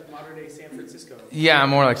 Looks like modern-day San Francisco. Yeah,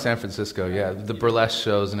 more like San Francisco, yeah. The burlesque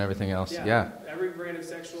shows and everything else, yeah. Every brand of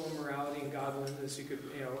sexual immorality and godliness you could,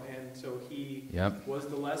 and so he was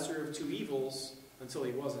the lesser of two evils until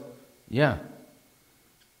he wasn't. Yeah.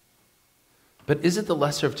 But is it the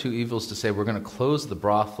lesser of two evils to say we're going to close the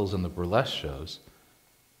brothels and the burlesque shows,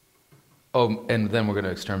 and then we're going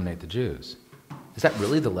to exterminate the Jews? Is that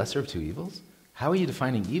really the lesser of two evils? How are you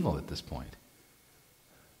defining evil at this point?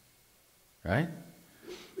 Right?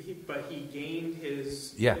 But he gained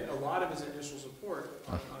a lot of his initial support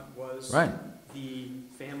was the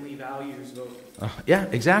family values vote. Yeah,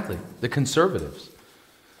 exactly. The conservatives.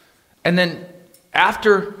 And then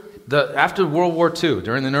after World War II,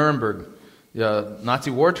 during the Nuremberg Nazi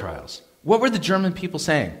war trials, what were the German people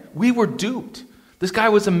saying? We were duped. This guy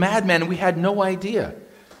was a madman and we had no idea.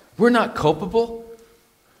 We're not culpable.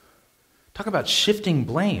 Talk about shifting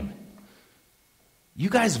blame. You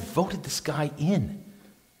guys voted this guy in.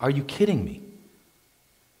 Are you kidding me?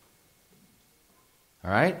 All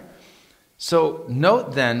right? So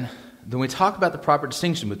note then, when we talk about the proper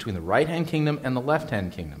distinction between the right-hand kingdom and the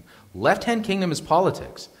left-hand kingdom. Left-hand kingdom is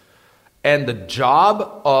politics. And the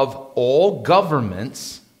job of all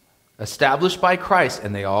governments established by Christ,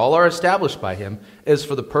 and they all are established by him, is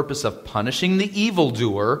for the purpose of punishing the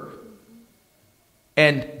evildoer,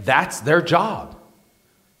 and that's their job.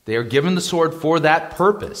 They are given the sword for that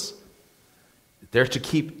purpose. They're to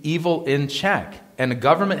keep evil in check. And the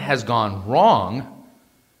government has gone wrong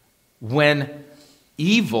when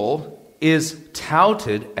evil is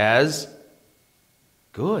touted as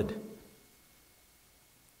good.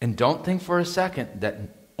 And don't think for a second that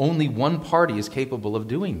only one party is capable of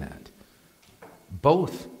doing that.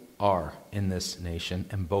 Both are in this nation,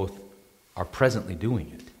 and both are presently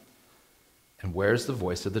doing it. And where's the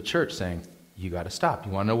voice of the church saying, you got to stop?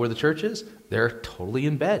 You want to know where the church is? They're totally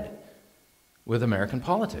in bed with American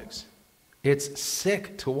politics. It's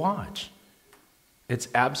sick to watch. It's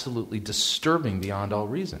absolutely disturbing beyond all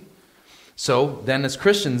reason. So then as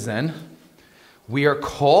Christians we are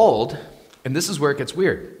called, and this is where it gets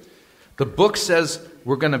weird. The book says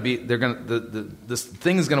this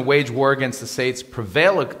thing is going to wage war against the saints,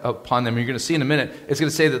 prevail upon them. You're going to see in a minute, it's going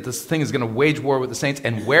to say that this thing is going to wage war with the saints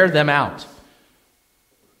and wear them out.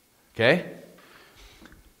 Okay?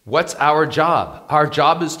 What's our job? Our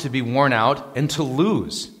job is to be worn out and to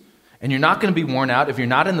lose. And you're not going to be worn out if you're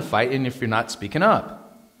not in the fight and if you're not speaking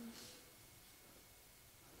up.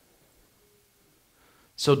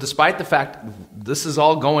 So despite the fact this is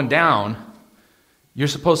all going down, You're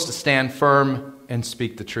supposed to stand firm and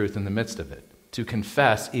speak the truth in the midst of it, to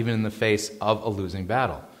confess even in the face of a losing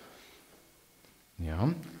battle.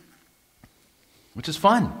 Which is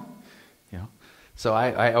fun. So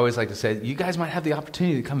I always like to say, you guys might have the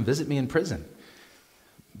opportunity to come visit me in prison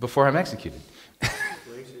before I'm executed.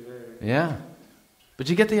 Yeah. But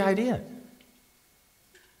you get the idea.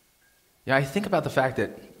 Yeah, I think about the fact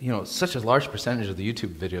that, such a large percentage of the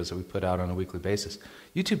YouTube videos that we put out on a weekly basis,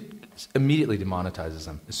 YouTube immediately demonetizes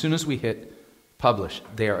them. As soon as we hit publish,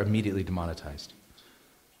 they are immediately demonetized.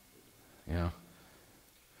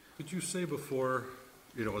 Could you say before,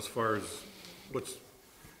 as far as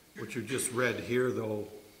what you just read here, though,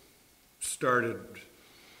 started,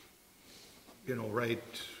 right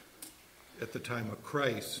at the time of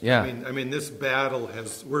Christ? Yeah. I mean, this battle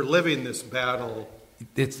we're living this battle.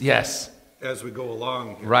 Yes. As we go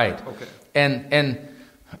along here. Right. Okay. And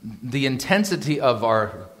the intensity of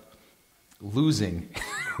our losing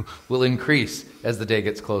will increase as the day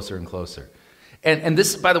gets closer and closer. And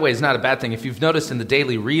this, by the way, is not a bad thing. If you've noticed in the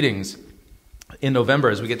daily readings in November,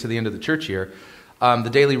 as we get to the end of the church year, the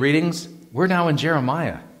daily readings, we're now in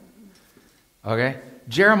Jeremiah. Okay?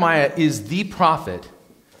 Jeremiah is the prophet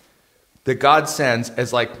that God sends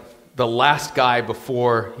as like the last guy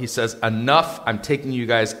before he says, enough, I'm taking you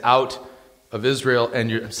guys out of Israel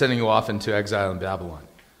and I'm sending you off into exile in Babylon.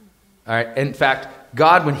 All right? In fact,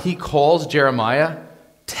 God, when he calls Jeremiah,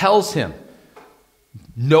 tells him,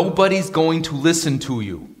 nobody's going to listen to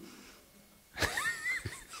you.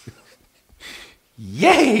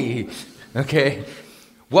 Yay! Okay.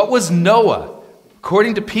 What was Noah?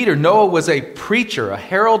 According to Peter, Noah was a preacher, a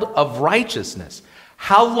herald of righteousness.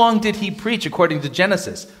 How long did he preach according to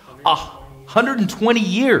Genesis? 120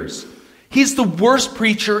 years. He's the worst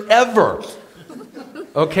preacher ever.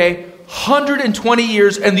 Okay? 120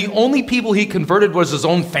 years, and the only people he converted was his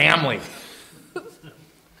own family.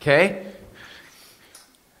 Okay?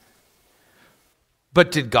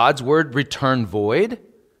 But did God's word return void?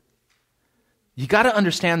 You got to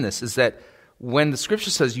understand this, is that when the scripture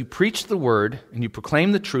says you preach the word and you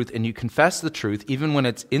proclaim the truth and you confess the truth, even when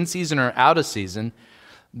it's in season or out of season,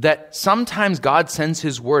 that sometimes God sends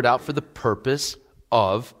his word out for the purpose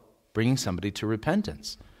of bringing somebody to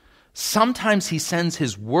repentance. Sometimes he sends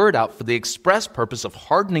his word out for the express purpose of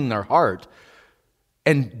hardening their heart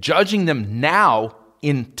and judging them now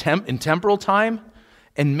in temporal time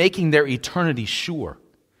and making their eternity sure.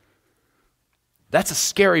 That's a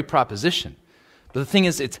scary proposition. But the thing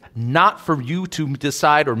is, it's not for you to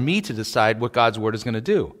decide or me to decide what God's word is going to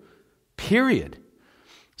do. Period.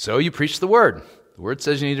 So you preach the word. The word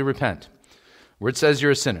says you need to repent. The word says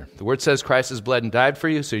you're a sinner. The word says Christ has bled and died for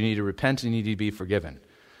you, so you need to repent and you need to be forgiven.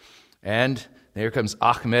 And there comes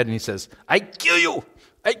Ahmed and he says, I kill you!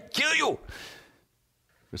 I kill you!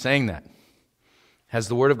 For saying that. Has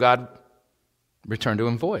the word of God returned to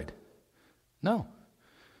him void? No.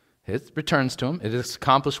 It returns to him. It has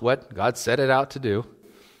accomplished what God set it out to do.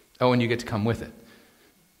 Oh, and you get to come with it.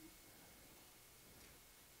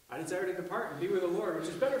 I desire to depart and be with the Lord, which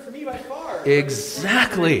is better for me by far.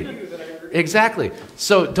 Exactly. Exactly.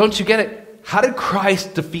 So don't you get it? How did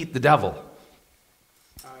Christ defeat the devil?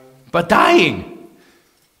 But dying.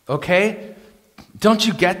 Okay? Don't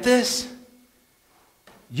you get this?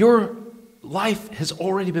 Your life has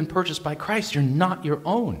already been purchased by Christ. You're not your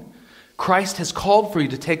own. Christ has called for you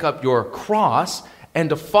to take up your cross and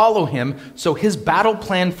to follow him. So his battle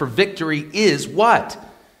plan for victory is what?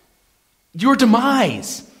 Your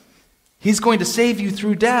demise. He's going to save you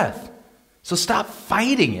through death. So stop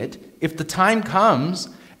fighting it. If the time comes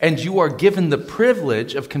and you are given the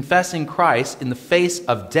privilege of confessing Christ in the face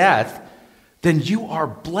of death, then you are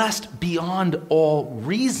blessed beyond all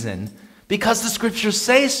reason because the scriptures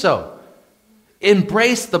say so.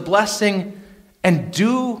 Embrace the blessing and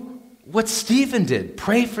do what Stephen did.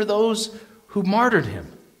 Pray for those who martyred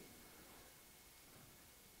him.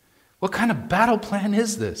 What kind of battle plan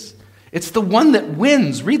is this? It's the one that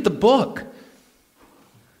wins. Read the book.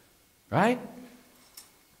 Right?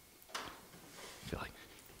 I feel like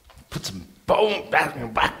put some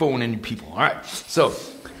backbone in you people. All right. So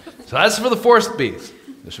that's for the fourth beast.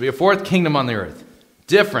 There should be a fourth kingdom on the earth.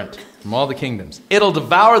 Different from all the kingdoms. It'll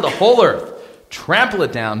devour the whole earth, trample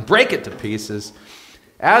it down, break it to pieces.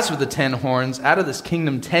 As for the 10 horns, out of this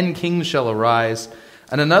kingdom 10 kings shall arise,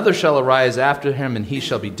 and another shall arise after him, and he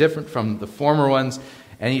shall be different from the former ones,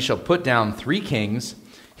 and he shall put down 3 kings.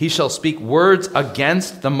 He shall speak words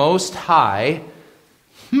against the Most High.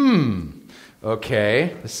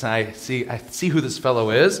 Okay, I see who this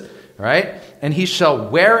fellow is, right? And he shall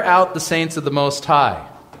wear out the saints of the Most High.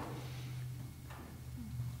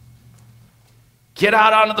 Get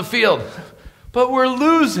out onto the field. But we're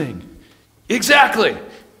losing. Exactly.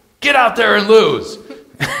 Get out there and lose.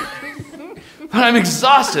 But I'm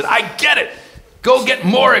exhausted. I get it. Go get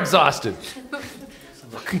more exhausted.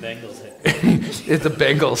 It's the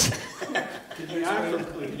Bengals. Can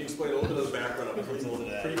you explain a little bit of the background of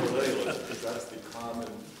premillennialism? Because that's the common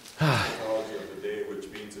theology of the day, which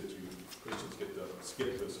means that Christians get to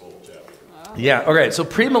skip this whole chapter. Yeah, okay, so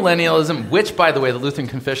premillennialism, which, by the way, the Lutheran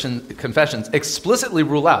confessions explicitly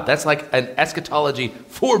rule out. That's like an eschatology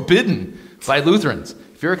forbidden by Lutherans.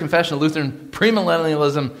 If you're a confession of Lutheran,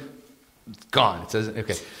 premillennialism, gone. It says,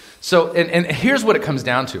 okay. So, and here's what it comes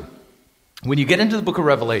down to. When you get into the book of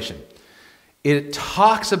Revelation, it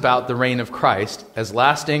talks about the reign of Christ as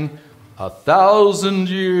lasting 1,000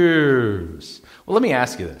 years. Well, let me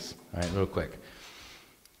ask you this, all right, real quick.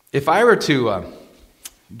 If I were to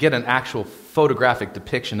get an actual photographic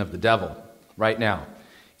depiction of the devil right now,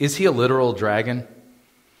 is he a literal dragon?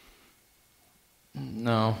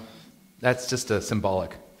 No, that's just a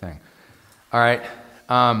symbolic thing. All right,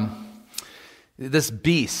 this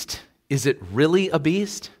beast, is it really a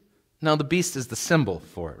beast? No, the beast is the symbol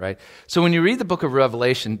for it, right? So when you read the book of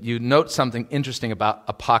Revelation, you note something interesting about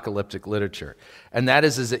apocalyptic literature. And that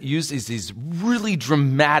is it uses these really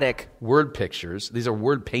dramatic word pictures. These are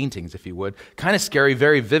word paintings, if you would. Kind of scary,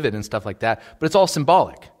 very vivid and stuff like that. But it's all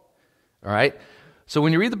symbolic, all right? So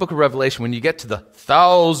when you read the book of Revelation, when you get to the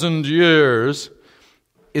 1,000 years,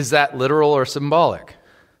 is that literal or symbolic?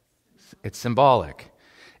 It's symbolic.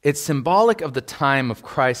 It's symbolic of the time of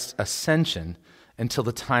Christ's ascension until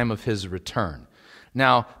the time of his return.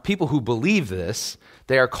 Now, people who believe this,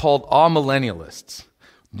 they are called amillennialists.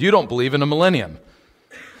 You don't believe in a millennium.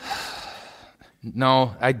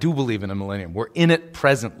 No, I do believe in a millennium. We're in it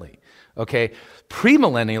presently, okay?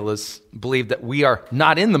 Premillennialists believe that we are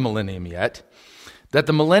not in the millennium yet, that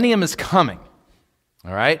the millennium is coming,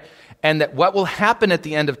 all right? And that what will happen at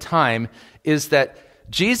the end of time is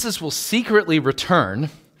that Jesus will secretly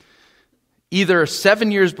return either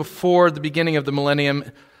 7 years before the beginning of the millennium,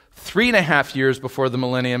 3.5 years before the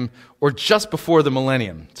millennium, or just before the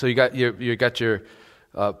millennium. So you got your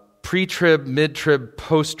pre-trib, mid-trib,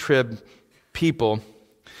 post-trib people,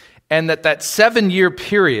 and that 7-year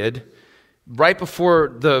period right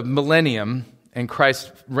before the millennium and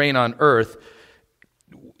Christ's reign on earth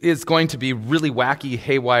is going to be really wacky,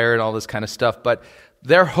 haywire, and all this kind of stuff. But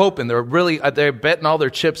they're hoping, they're betting all their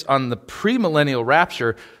chips on the premillennial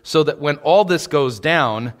rapture so that when all this goes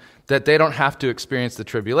down, that they don't have to experience the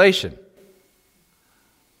tribulation.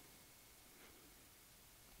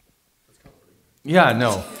 Yeah,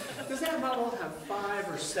 no. Does that model have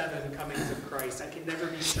 5 or 7 comings of Christ? I can never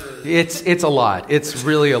be sure. It's a lot. It's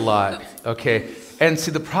really a lot, okay? And see,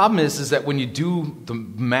 the problem is that when you do the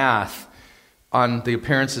math on the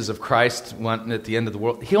appearances of Christ at the end of the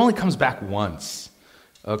world, he only comes back once.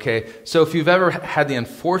 Okay, so if you've ever had the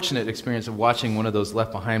unfortunate experience of watching one of those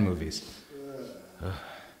Left Behind movies,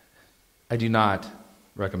 I do not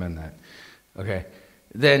recommend that, okay,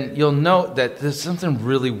 then you'll note that there's something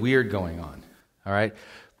really weird going on, all right?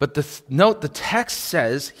 But note the text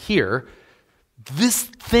says here, this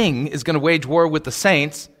thing is going to wage war with the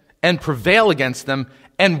saints and prevail against them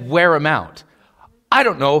and wear them out. I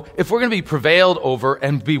don't know, if we're going to be prevailed over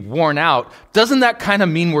and be worn out, doesn't that kind of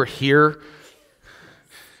mean we're here?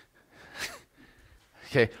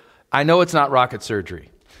 Okay, I know it's not rocket surgery,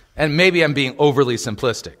 and maybe I'm being overly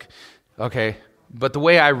simplistic, okay? But the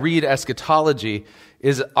way I read eschatology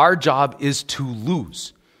is our job is to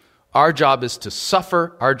lose. Our job is to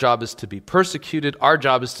suffer. Our job is to be persecuted. Our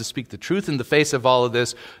job is to speak the truth in the face of all of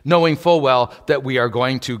this, knowing full well that we are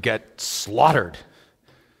going to get slaughtered.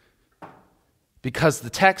 Because the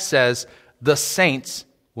text says the saints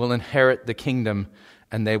will inherit the kingdom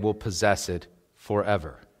and they will possess it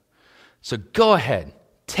forever. So go ahead.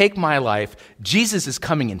 Take my life. Jesus is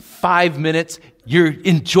coming in 5 minutes.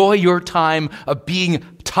 Enjoy your time of being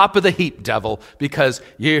top of the heap, devil, because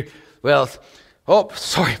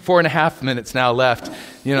 4.5 minutes now left.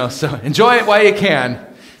 So enjoy it while you can.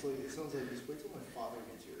 It sounds like just wait till my father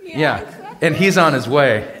gets here. Yeah, exactly. And he's on his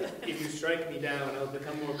way. If you strike me down, I'll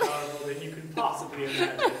become more powerful than you can possibly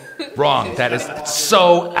imagine. Wrong. That is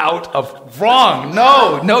so out of wrong.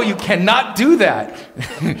 No, you cannot do that.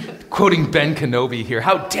 Quoting Ben Kenobi here.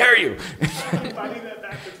 How dare you? I'm fighting that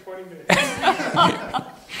back for 20 minutes.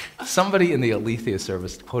 Somebody in the Aletheia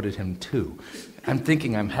service quoted him too. I'm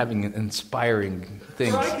thinking I'm having inspiring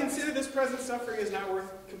things. For I consider this present suffering is not worth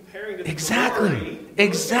comparing to the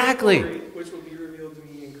Exactly. glory which will be revealed to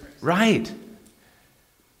me in Christ. Right.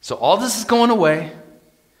 So all this is going away.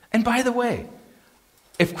 And by the way,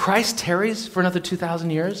 if Christ tarries for another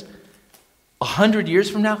 2,000 years, 100 years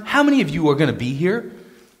from now, how many of you are going to be here?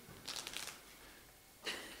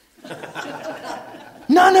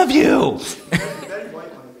 None of you.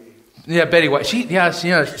 Yeah, Betty White. She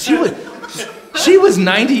was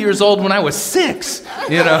 90 years old when I was 6.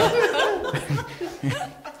 You know.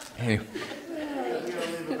 Anyway.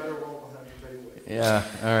 Yeah.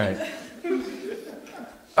 All right.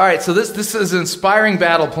 All right. So this is inspiring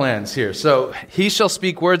battle plans here. So he shall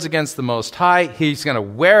speak words against the Most High. He's going to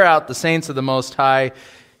wear out the saints of the Most High.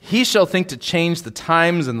 He shall think to change the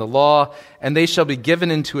times and the law, and they shall be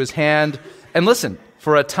given into his hand. And listen,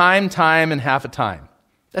 for a time, and half a time.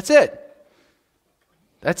 That's it.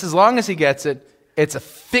 That's as long as he gets it. It's a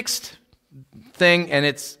fixed thing, and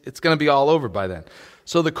it's going to be all over by then.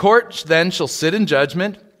 So the court then shall sit in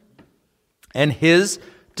judgment, and his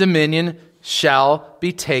dominion shall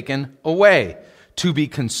be taken away, to be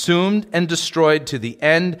consumed and destroyed to the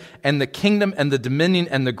end, and the kingdom and the dominion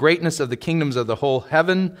and the greatness of the kingdoms of the whole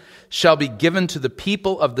heaven shall be given to the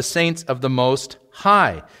people of the saints of the Most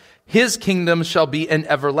High. His kingdom shall be an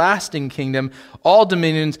everlasting kingdom. All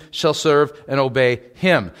dominions shall serve and obey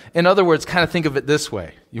him. In other words, kind of think of it this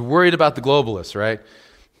way. You're worried about the globalists, right?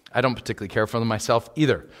 I don't particularly care for them myself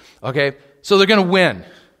either. Okay? So they're going to win.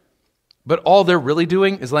 But all they're really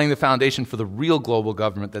doing is laying the foundation for the real global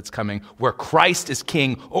government that's coming, where Christ is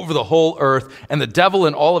king over the whole earth, and the devil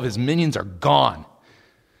and all of his minions are gone.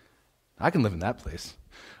 I can live in that place.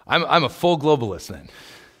 I'm a full globalist then.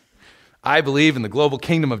 I believe in the global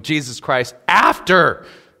kingdom of Jesus Christ after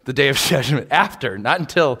the day of judgment. After, not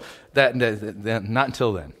until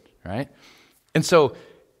then, right? And so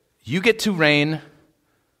you get to reign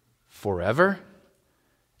forever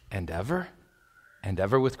and ever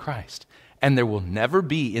with Christ. And there will never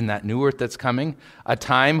be, in that new earth that's coming, a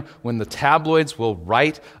time when the tabloids will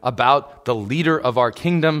write about the leader of our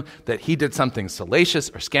kingdom, that he did something salacious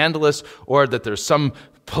or scandalous, or that there's some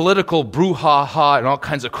political brouhaha and all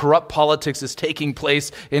kinds of corrupt politics is taking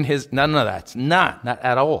place in his... None of that's not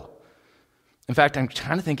at all. In fact, I'm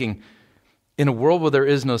kind of thinking, in a world where there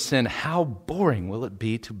is no sin, how boring will it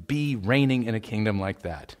be to be reigning in a kingdom like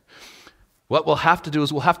that? What we'll have to do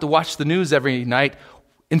is we'll have to watch the news every night,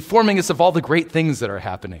 informing us of all the great things that are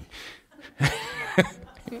happening.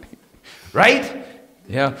 Right?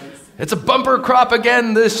 Yeah. It's a bumper crop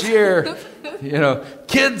again this year. You know,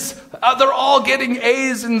 kids, they're all getting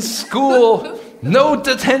A's in school. No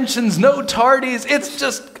detentions, no tardies. It's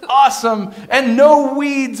just awesome. And no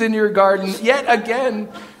weeds in your garden yet again.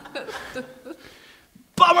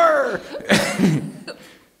 Bummer!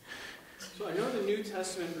 So I know the New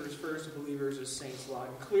Testament refers to believers as saints a lot,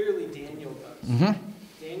 and clearly Daniel does. Mm-hmm.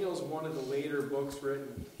 Daniel's one of the later books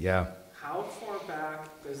written. Yeah. How far back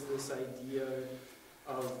does this idea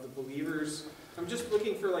of the believers... I'm just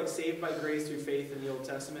looking for like saved by grace through faith in the Old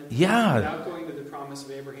Testament. Yeah. Without going to the promise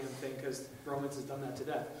of Abraham thing, because Romans has done that to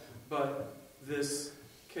death. But this,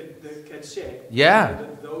 the Kedshe, yeah,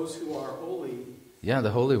 those who are holy. Yeah,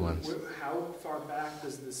 the holy ones. How far back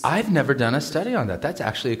does this... I've never done a study on that. That's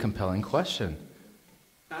actually a compelling question.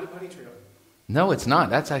 Not a bunny trail. No, it's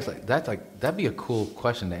not. That'd be a cool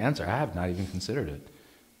question to answer. I have not even considered it.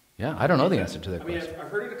 Yeah, I don't know the answer to that question. I've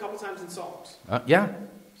heard it a couple times in Psalms. Yeah.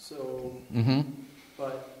 So,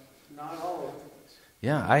 but not all of it.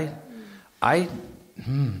 Yeah,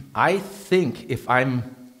 I think if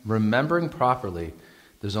I'm remembering properly,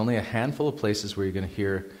 there's only a handful of places where you're going to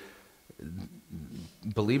hear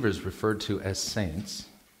believers referred to as saints,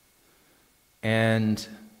 and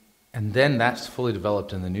then that's fully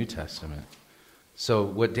developed in the New Testament. So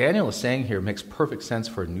what Daniel is saying here makes perfect sense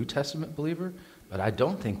for a New Testament believer, but I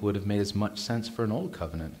don't think would have made as much sense for an Old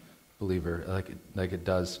Covenant believer like it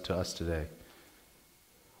does to us today.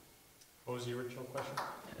 What was the original question?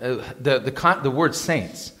 The word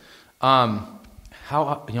saints. When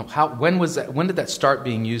did that start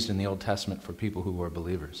being used in the Old Testament for people who were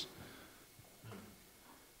believers?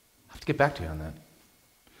 I'll have to get back to you on that.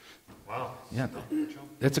 Wow. Yeah,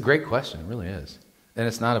 that's a great question. It really is, and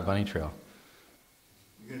it's not a bunny trail.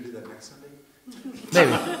 You gonna do that next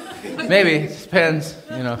Sunday? Maybe it depends.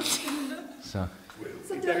 So.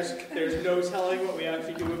 There's no telling what we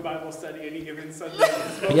actually do in Bible study any given Sunday.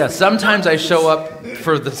 Yeah, sometimes I show up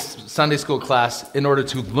for the Sunday school class in order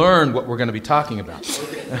to learn what we're going to be talking about.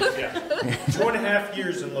 Yeah. 2.5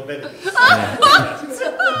 years in Leviticus. Yeah.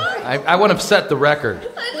 I want to set the record.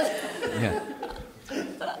 Yeah.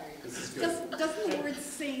 Doesn't the word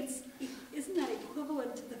saints, isn't that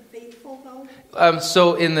equivalent to the faithful, though?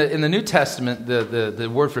 So in the New Testament, the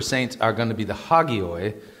word for saints are going to be the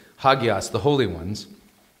hagios, the holy ones.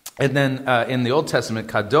 And then in the Old Testament,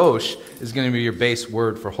 kadosh is going to be your base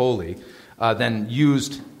word for holy. then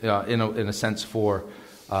used in a sense for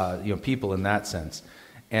people in that sense.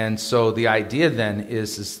 And so the idea then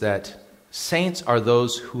is that saints are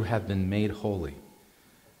those who have been made holy.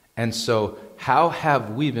 And so how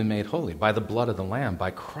have we been made holy? By the blood of the Lamb,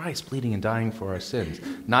 by Christ bleeding and dying for our sins.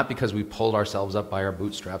 Not because we pulled ourselves up by our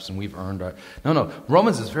bootstraps and we've earned our... No.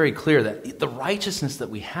 Romans is very clear that the righteousness that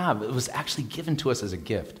we have, it was actually given to us as a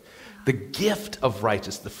gift. The gift of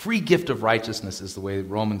righteousness, the free gift of righteousness is the way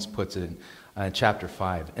Romans puts it in chapter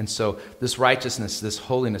 5. And so this righteousness, this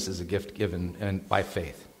holiness is a gift given by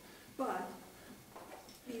faith. But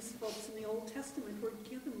these folks in the Old Testament were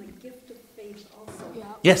given the gift of faith also. Yeah.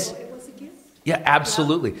 Yes. So it was a gift. Yeah,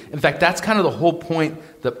 absolutely. In fact, that's kind of the whole point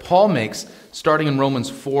that Paul makes, starting in Romans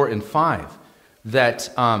 4 and 5, that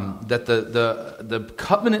the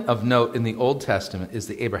covenant of note in the Old Testament is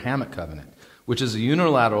the Abrahamic covenant, which is a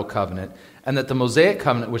unilateral covenant, and that the Mosaic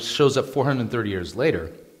covenant, which shows up 430 years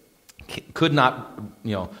later, could not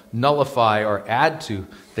nullify or add to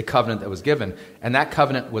the covenant that was given. And that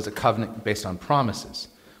covenant was a covenant based on promises,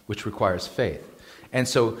 which requires faith. And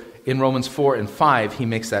so in Romans 4 and 5, he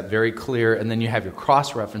makes that very clear, and then you have your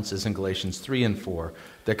cross-references in Galatians 3 and 4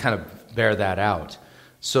 that kind of bear that out.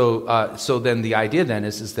 So then the idea then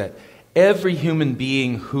is that every human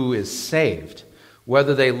being who is saved,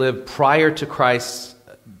 whether they live prior to Christ's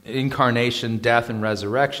incarnation, death, and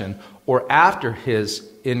resurrection, or after his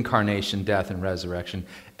incarnation, death, and resurrection,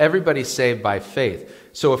 everybody's saved by faith.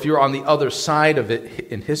 So if you're on the other side of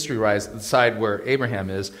it in history-wise, the side where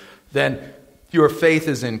Abraham is, then your faith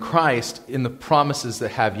is in Christ, in the promises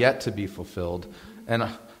that have yet to be fulfilled. And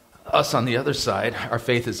us on the other side, our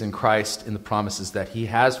faith is in Christ, in the promises that he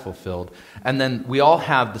has fulfilled. And then we all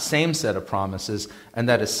have the same set of promises, and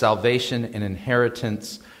that is salvation and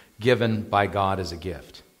inheritance given by God as a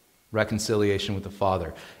gift. Reconciliation with the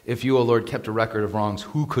Father. If you, O Lord, kept a record of wrongs,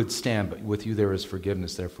 who could stand? But with you there is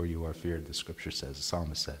forgiveness, therefore you are feared, the Scripture says, the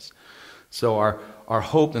psalmist says. So our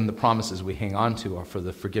hope and the promises we hang on to are for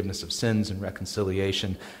the forgiveness of sins and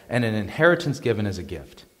reconciliation, and an inheritance given as a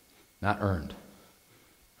gift, not earned.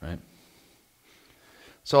 Right?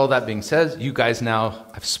 So all that being said, you guys now,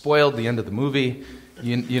 I've spoiled the end of the movie.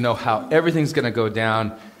 You know how everything's going to go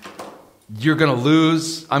down. You're going to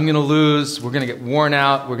lose. I'm going to lose. We're going to get worn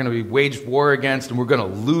out. We're going to be waged war against, and we're going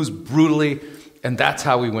to lose brutally, and that's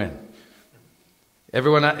how we win.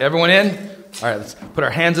 Everyone in? All right, let's put our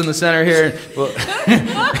hands in the center here.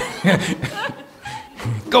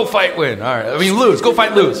 Go fight, win. All right. I mean, lose. Go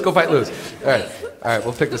fight, lose. Go fight, lose. All right.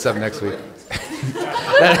 We'll pick this up next week.